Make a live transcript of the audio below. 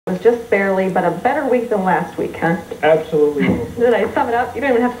Just barely, but a better week than last week, huh? Absolutely. Did I sum it up? You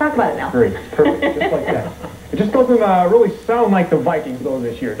don't even have to talk about it now. Great, perfect, just like that. It just doesn't really sound like the Vikings, though,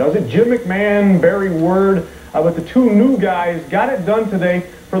 this year, does it? Jim McMahon, Barry Word, but the two new guys got it done today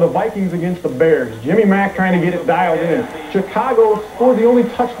for the Vikings against the Bears. Jimmy Mack trying to get it dialed in. Chicago scored the only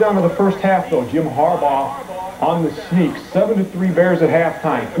touchdown of the first half, though. Jim Harbaugh on the sneak. 7-3 Bears at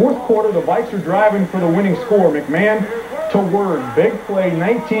halftime. Fourth quarter, the Vikes are driving for the winning score. McMahon to Word. Big play,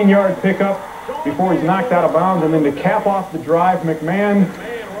 19-yard pickup before he's knocked out of bounds. And then to cap off the drive, McMahon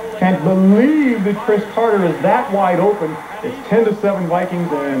can't believe that Cris Carter is that wide open. It's 10-7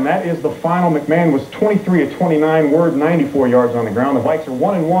 Vikings, and that is the final. McMahon was 23 of 29. Word 94 yards on the ground. The Vikes are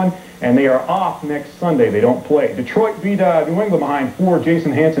 1-1, and they are off next Sunday. They don't play. Detroit beat New England behind 4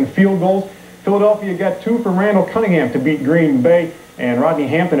 Jason Hanson field goals. Philadelphia got 2 from Randall Cunningham to beat Green Bay, and Rodney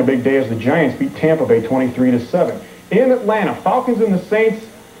Hampton a big day as the Giants beat Tampa Bay 23-7. In Atlanta, Falcons and the Saints.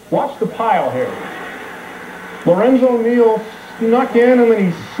 Watch the pile here. Lorenzo Neal snuck in, and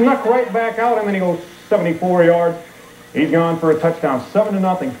then he snuck right back out, and then he goes 74 yards. He's gone for a touchdown,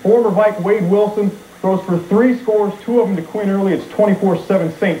 7-0. Former Vike Wade Wilson throws for 3 scores, 2 of them to Quinn Early. It's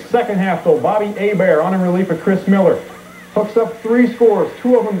 24-7 Saints. Second half, though, Bobby Hebert on in relief of Chris Miller. Hooks up 3 scores,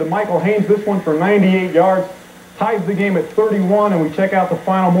 2 of them to Michael Haynes, this one for 98 yards. Ties the game at 31, and we check out the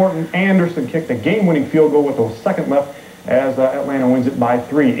final. Morton Anderson kicked a game-winning field goal with a second left as Atlanta wins it by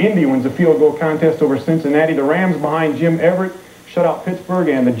 3. Indy wins the field goal contest over Cincinnati. The Rams behind Jim Everett shut out Pittsburgh,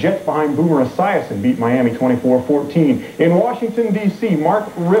 and the Jets behind Boomer Esiason beat Miami 24-14. In Washington, D.C., Mark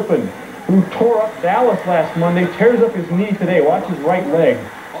Rippon, who tore up Dallas last Monday, tears up his knee today. Watch his right leg.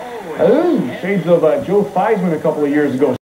 Ooh, shades of Joe Theismann a couple of years ago.